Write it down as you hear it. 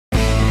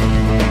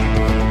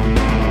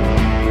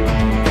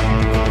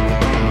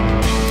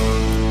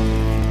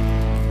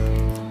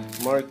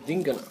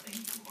Dinken.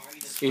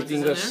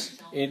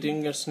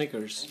 Eating a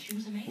Snickers.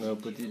 No,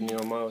 put it in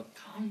your mouth.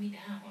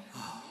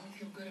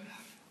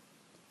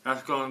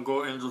 That's gonna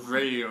go into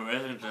video,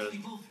 isn't it?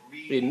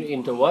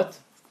 Into what?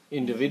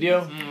 In the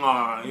video?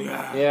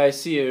 Yeah. Yeah, I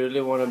see. You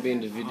really want to be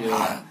in the video.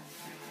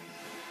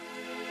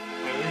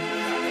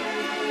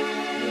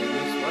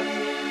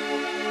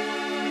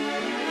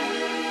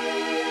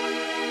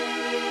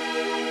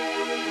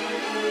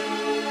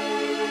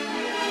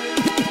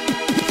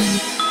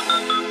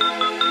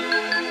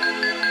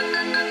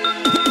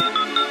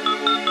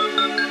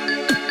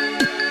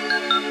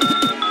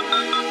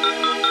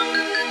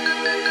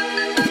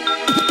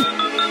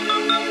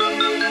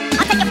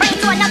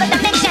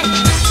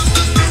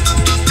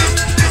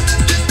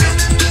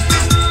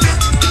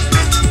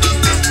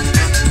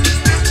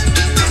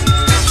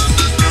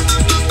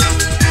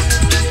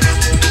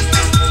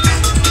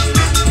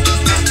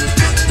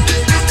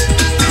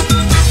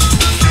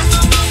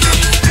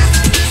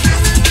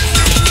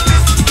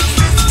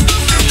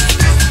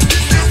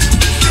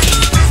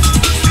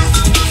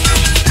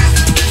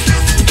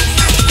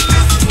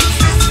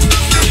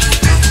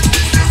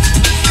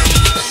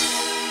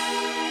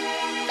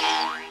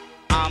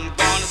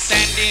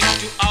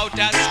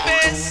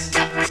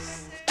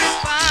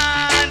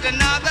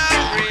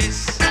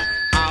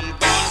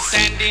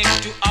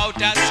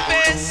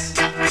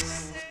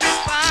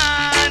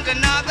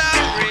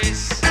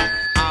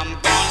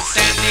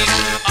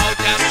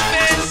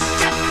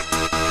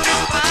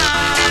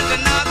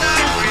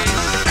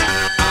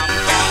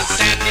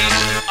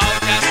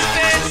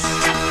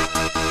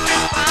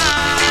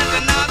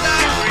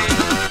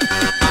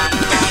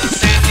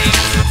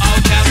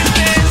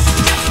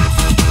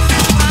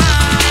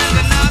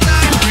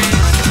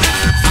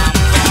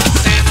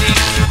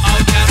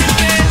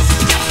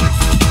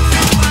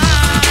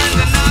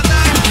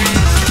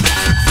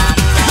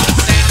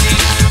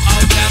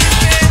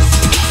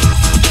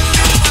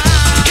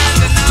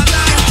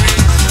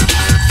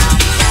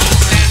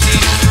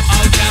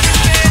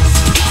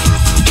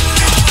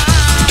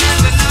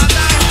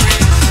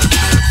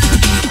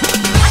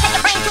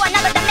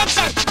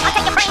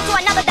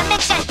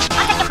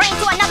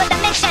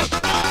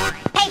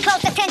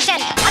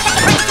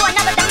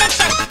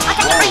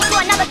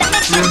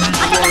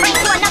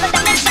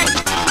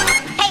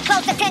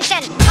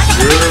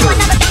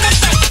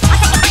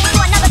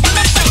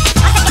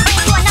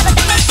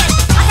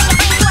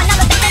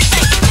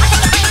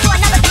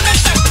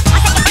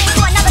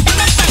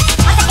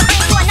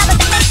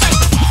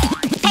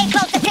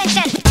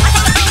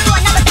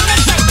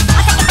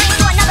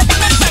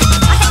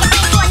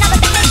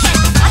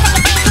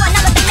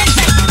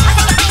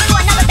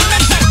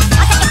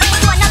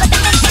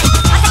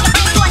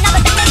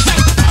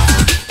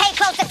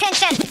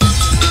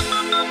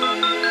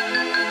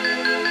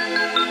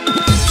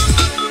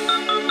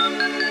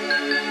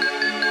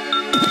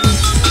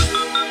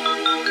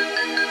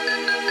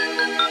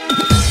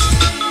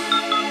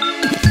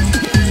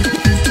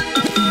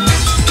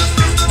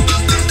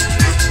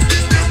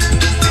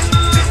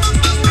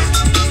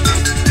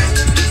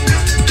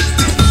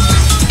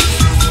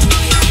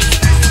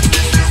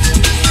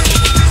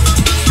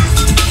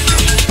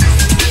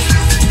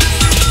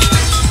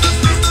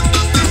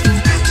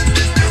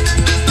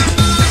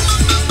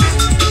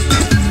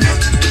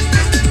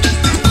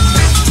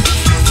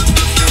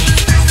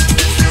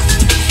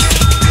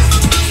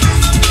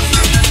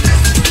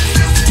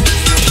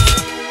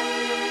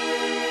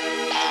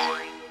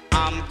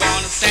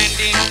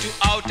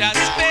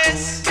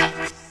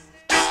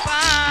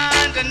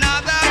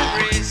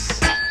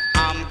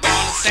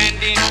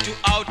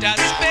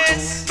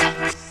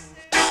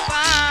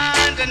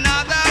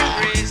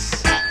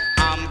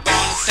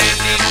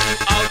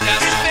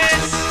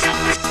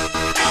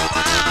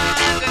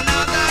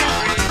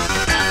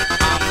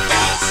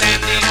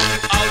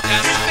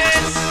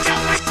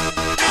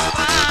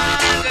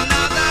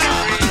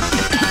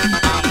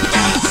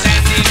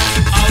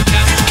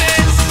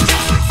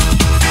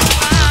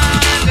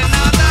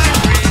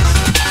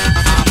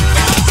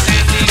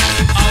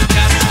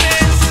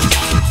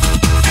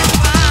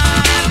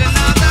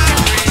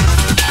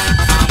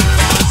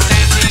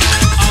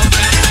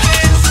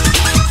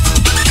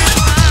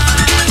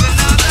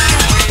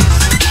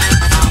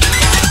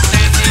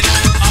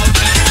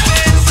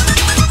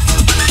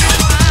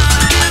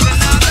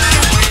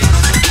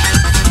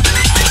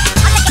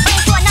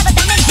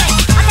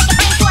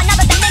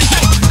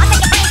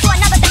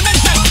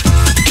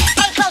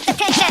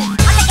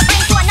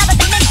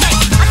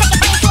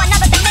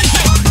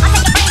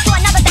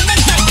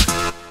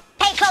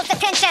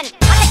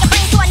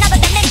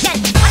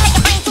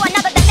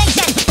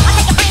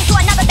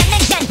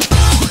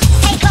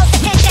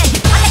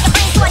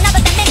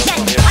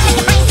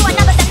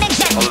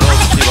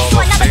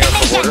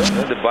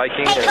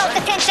 Viking.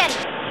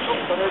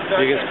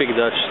 You can speak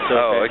Dutch.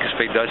 Oh, I can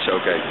speak Dutch,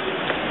 okay.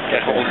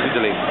 Kijk, gewoon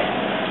ondertiteling.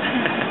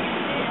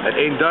 Het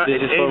één Dutch.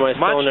 This is for my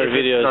stoner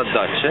videos. Not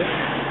Dutch, hè?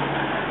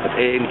 Het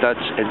één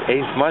Dutch and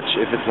ain't much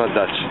if it's not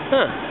Dutch.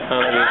 Huh.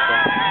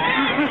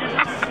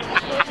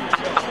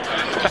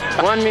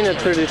 1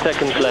 minute 30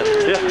 seconds left.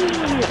 Yeah.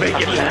 Make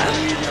it last.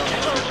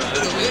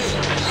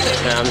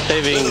 Yeah, I'm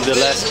saving the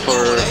last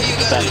for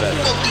that.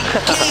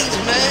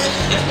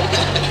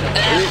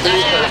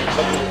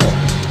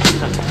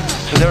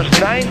 So there's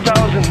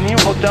 9,000 new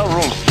hotel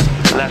rooms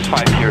the last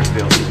 5 years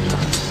built.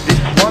 This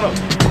is one of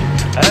them.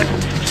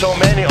 So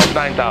many of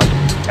 9,000.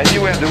 And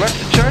you have the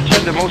Western Church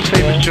and the most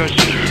famous church.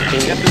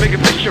 You have to make a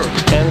picture.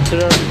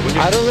 Amsterdam.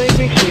 I don't make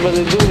pictures, but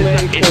I do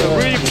make... It's a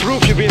really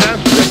proof you've been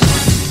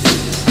Amsterdam.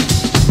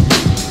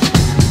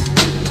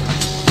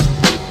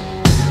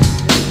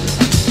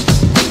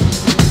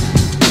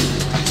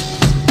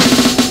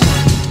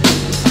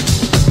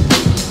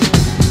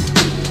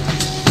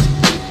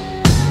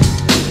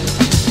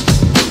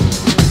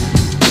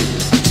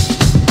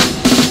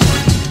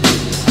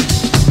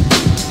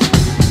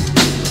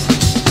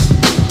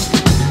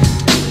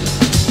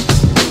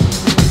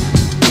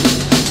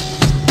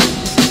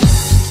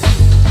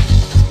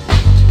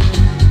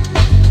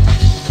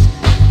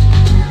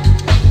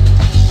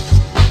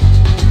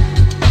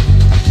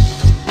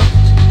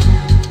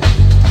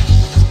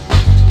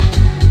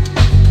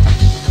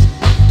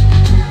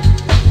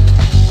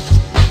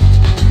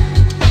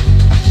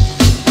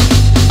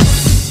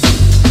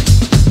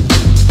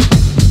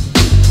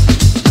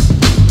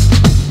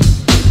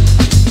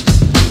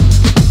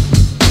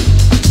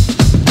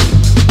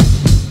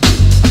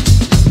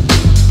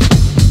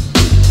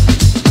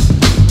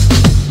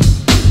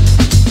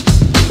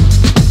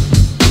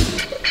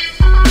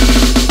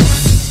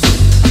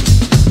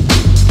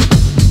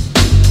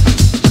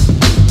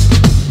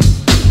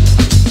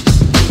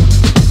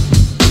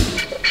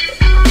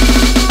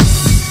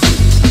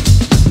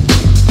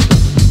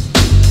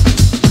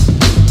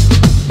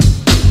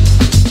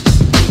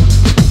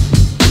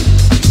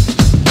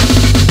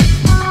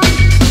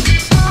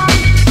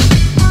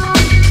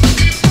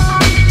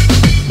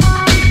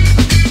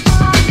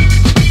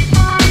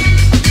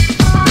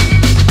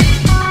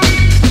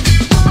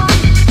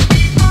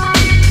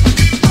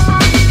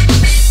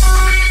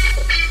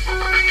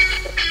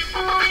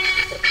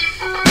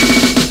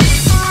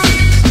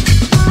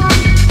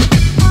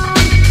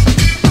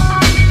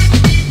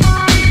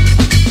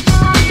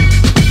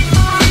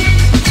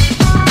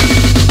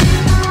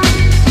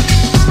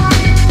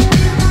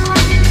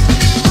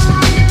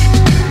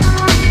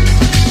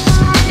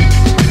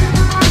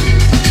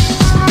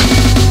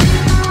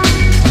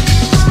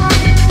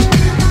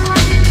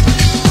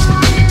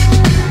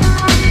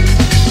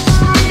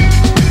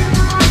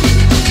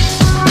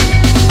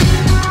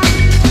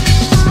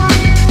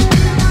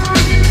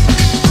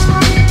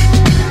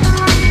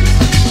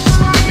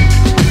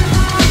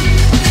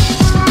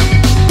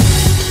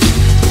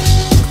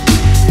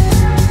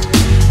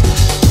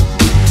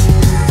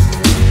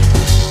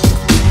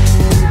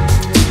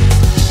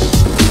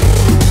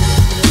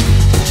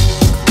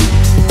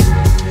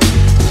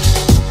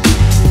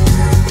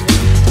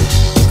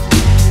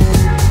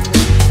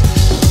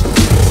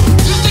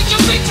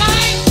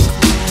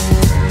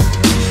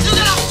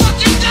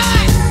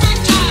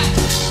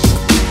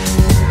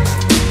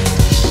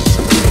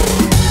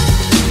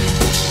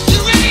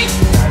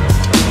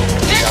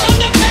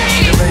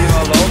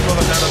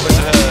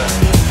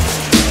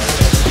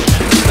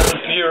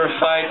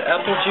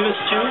 Apple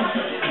juice too?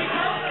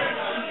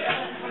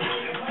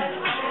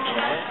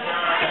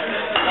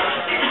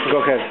 Go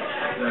ahead.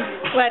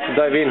 What?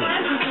 Dive in.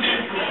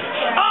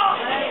 Oh!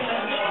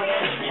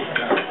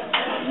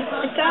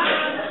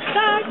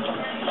 Stuck.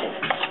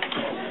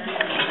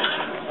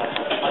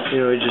 You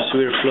know,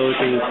 we're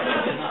floating.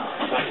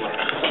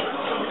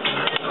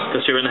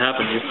 Because you're gonna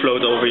happen, you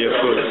float over your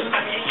food.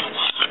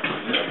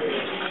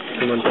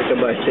 Come on,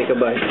 take a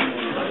bite.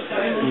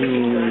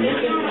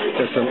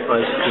 Just some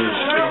ice cream.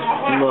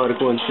 Mark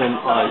wants some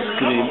ice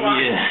cream,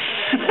 yes.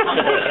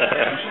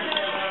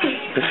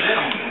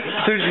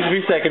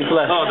 33 seconds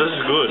left. Oh, this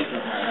is good.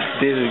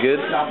 This is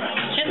good?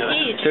 Just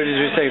eat.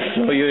 33 seconds,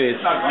 no you eat.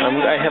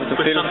 I have to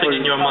Put film something for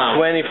in your mouth.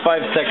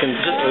 25 seconds.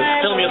 Just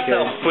film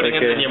yourself putting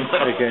it in your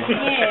mouth. Okay.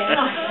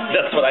 Yeah.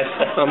 That's what I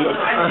said.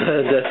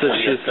 That's what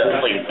she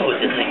said.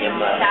 Put it in your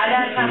mouth.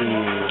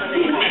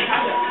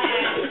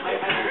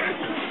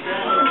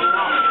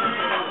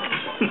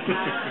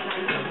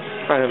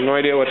 I have no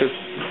idea what it is.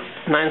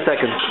 9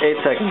 seconds, 8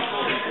 seconds.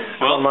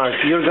 Well, Mark,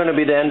 you're gonna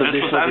be the end of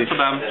this this was movie.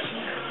 Amsterdam.